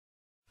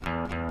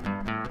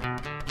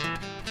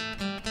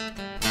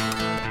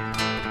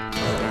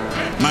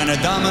Meine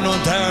Damen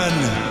und Herren,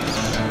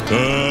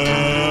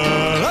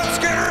 let's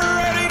get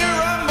ready to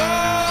rumble!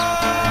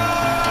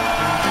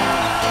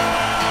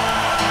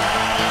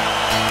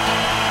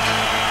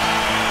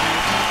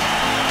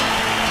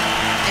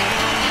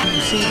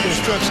 You see the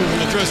instructions in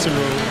the dressing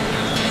room.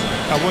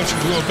 I want you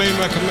to obey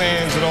my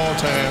commands at all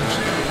times.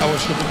 I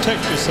want you to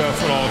protect yourself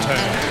at all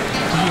times.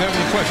 Do you have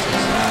any questions?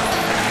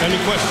 Any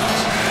questions?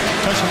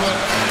 Touch them up.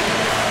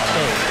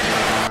 Go.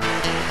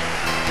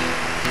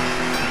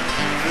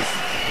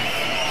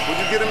 When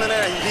you get him in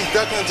there, he's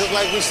ducking just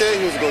like we said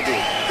he was going to do.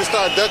 Just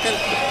start ducking,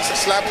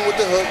 slap him with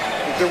the hook.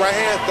 With the right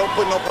hand, don't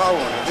put no power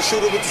on it. Just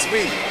shoot it with the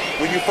speed.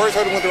 When you first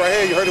hurt him with the right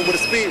hand, you hurt him with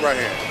the speed right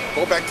hand.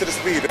 Go back to the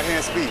speed, the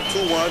hand speed.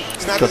 2-1.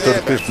 Snap his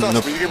head back.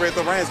 When you get ready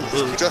to throw right hands,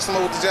 just him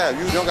with the jab.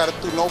 You don't got to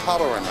do no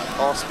power right now.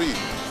 All speed.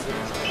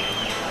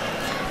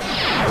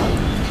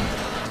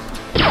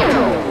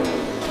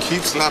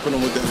 Keep slapping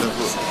him with that left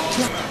hook.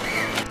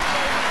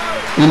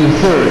 In the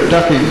third,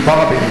 ducking,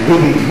 bobbing,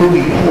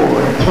 moving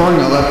forward, and throwing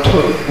a left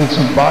hook and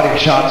some body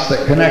shots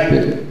that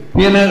connected.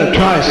 Pianeta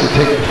tries to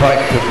take the fight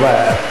to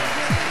Wlad.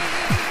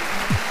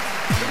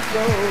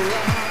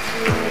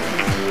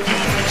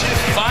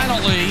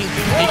 Finally,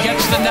 he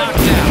gets the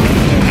knockdown.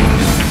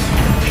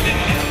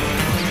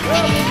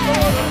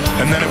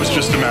 And then it was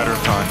just a matter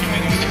of time.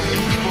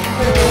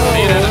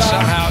 Pianeta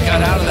somehow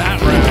got out of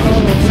that round.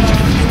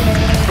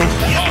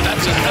 Oh,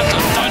 that's a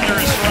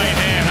thunderous right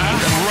hand,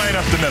 huh? Right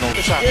up the middle.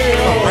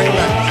 Right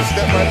back. Just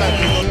step right back.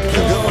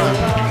 Good run.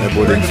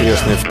 Наиболее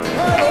интересный.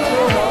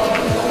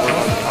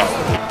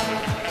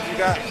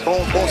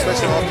 Boom,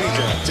 especially on me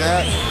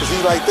jab, because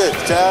he's like this,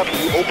 jab,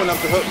 you open up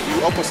the hook, you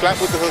open, slap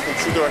with the hook and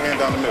shoot the right hand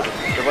down the middle.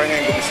 The right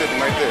hand will be sitting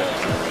right there.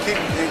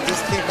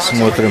 Just keep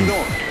boxing what you're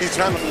doing. He's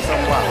trying to do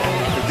something wild.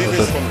 The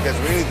defense is going to catch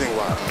anything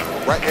wild.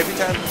 Right, every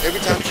time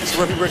this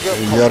referee break up,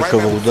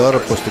 яркого удара,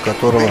 после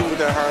которого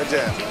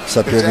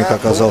соперник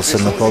оказался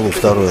на полу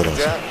второй раз.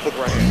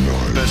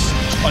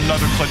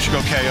 Another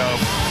Klitschko KO.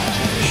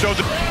 Showed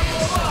the...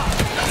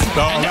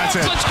 Oh, that's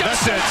it.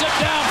 That's it.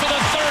 Down for the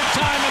third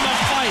time in the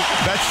fight.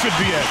 That should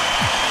be it.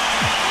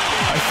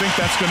 I think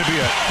that's going to be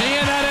it.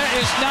 Pianeta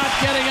is not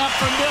getting up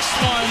from this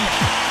one.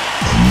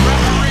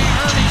 Referee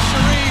Ernie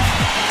Sharif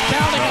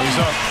counting him. He's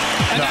up.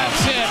 And that's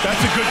it.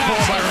 That's a good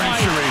call by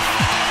Ernie Sharif.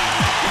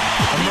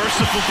 A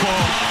merciful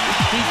call.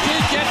 He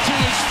did get to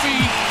his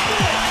feet,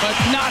 but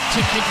not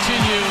to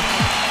continue.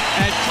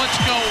 And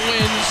Klitschko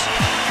wins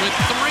with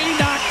 3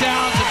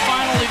 knockdowns and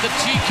finally the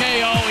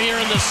TKO here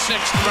in the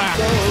 6th round.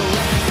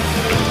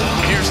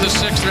 Here's the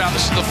 6th round.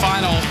 This is the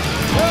final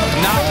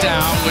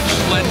knockdown, which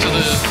led to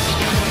the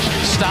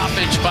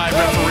stoppage by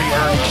referee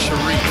Ernie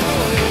Sharif.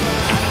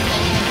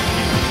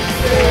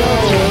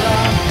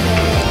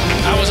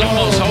 I was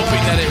almost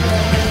hoping that it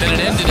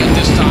ended at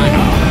this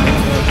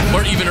time,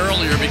 or even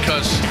earlier,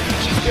 because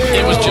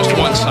it was just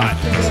one side.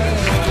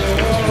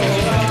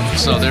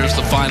 So there's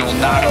the final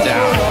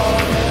knockdown.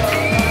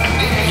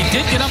 He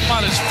did get up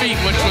on his feet,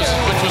 which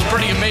was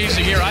pretty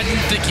amazing here. I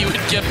didn't think he would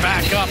get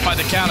back up by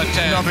the count of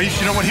 10. No, but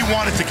you know what? He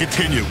wanted to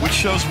continue, which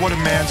shows what a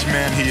man's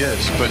man he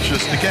is. But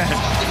just, again,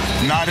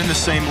 not in the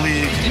same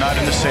league, not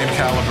in the same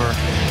caliber.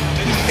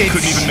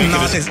 It's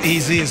not as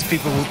easy as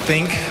people would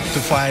think to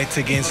fight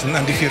against an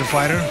undefeated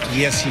fighter.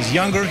 Yes, he's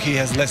younger, he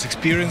has less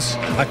experience,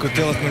 I could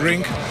tell it in the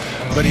ring,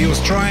 but he was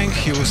trying,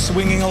 he was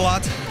swinging a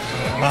lot.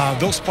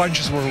 Those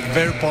punches were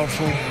very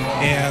powerful,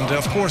 and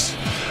of course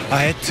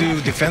I had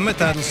to defend my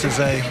titles as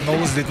I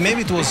always did.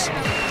 Maybe it was,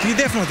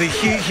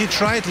 he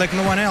tried like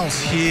no one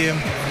else.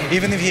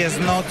 Even if he has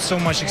not so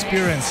much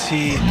experience,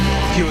 he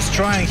was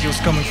trying, he was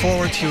coming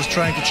forward, he was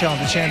trying to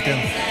challenge the champion,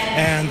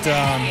 and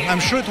I'm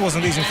sure it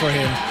wasn't easy for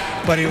him,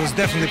 but he was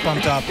definitely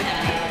pumped up.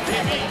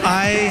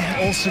 I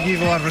also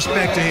give a lot of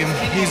respect to him.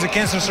 He's a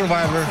cancer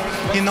survivor,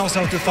 he knows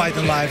how to fight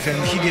in life, and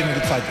he gave me a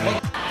good fight today.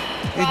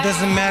 It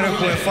doesn't matter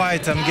who I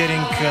fight, I'm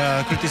getting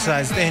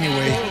criticized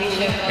anyway.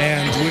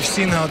 And we've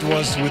seen how it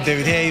was with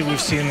David Haye,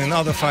 we've seen in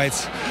other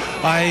fights.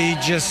 I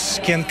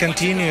just can't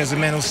continue, as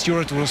Emmanuel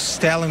Stewart was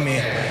telling me.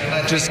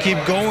 Just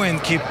keep going,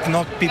 keep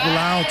knock people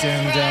out,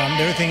 and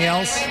everything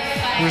else,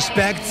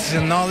 respect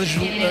and knowledge,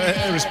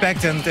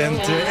 respect and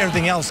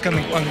everything else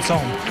coming on its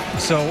own.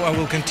 So I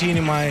will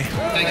continue my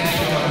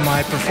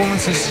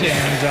performances,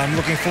 and I'm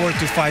looking forward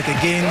to fight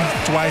again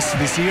twice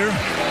this year.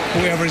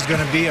 Whoever is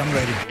going to be, I'm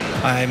ready.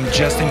 I'm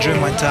just enjoying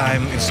my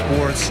time in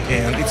sports,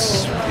 and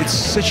it's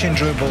such an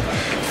enjoyable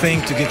thing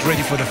to get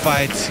ready for the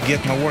fight, get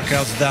my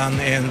workouts done,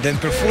 and then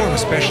perform,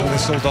 especially in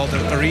sold-out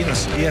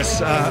arenas.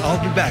 Yes, I'll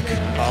be back.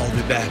 I'll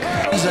be back.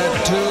 Is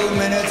at 2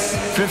 minutes,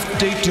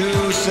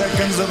 52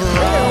 seconds of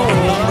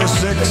round number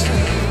 6.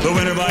 The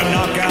winner by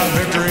knockout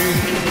victory,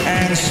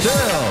 and still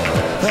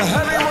the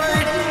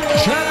heavyweight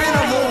champion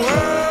of the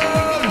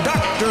world,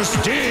 Dr.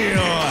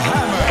 Steel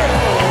Hammer,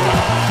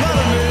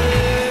 Wladimir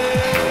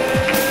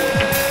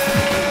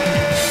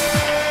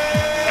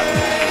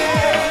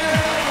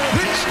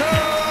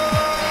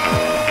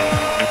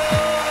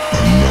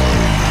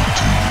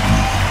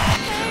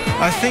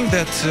I think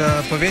that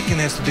Povetkin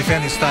has to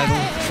defend his title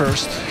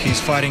first.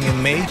 He's fighting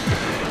in May.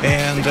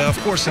 And of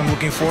course, I'm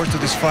looking forward to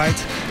this fight.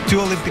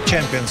 Two Olympic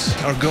champions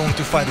are going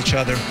to fight each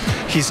other.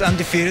 He's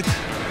undefeated,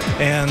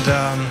 and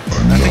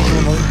I think he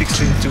won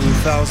Olympics in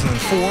 2004.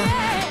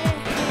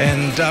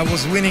 And I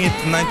was winning it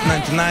in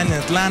 1999 in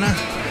Atlanta.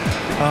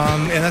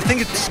 And I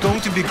think it's going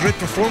to be a great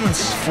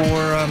performance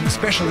for,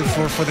 especially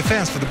for the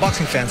fans, for the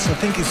boxing fans. I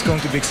think it's going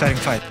to be an exciting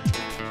fight.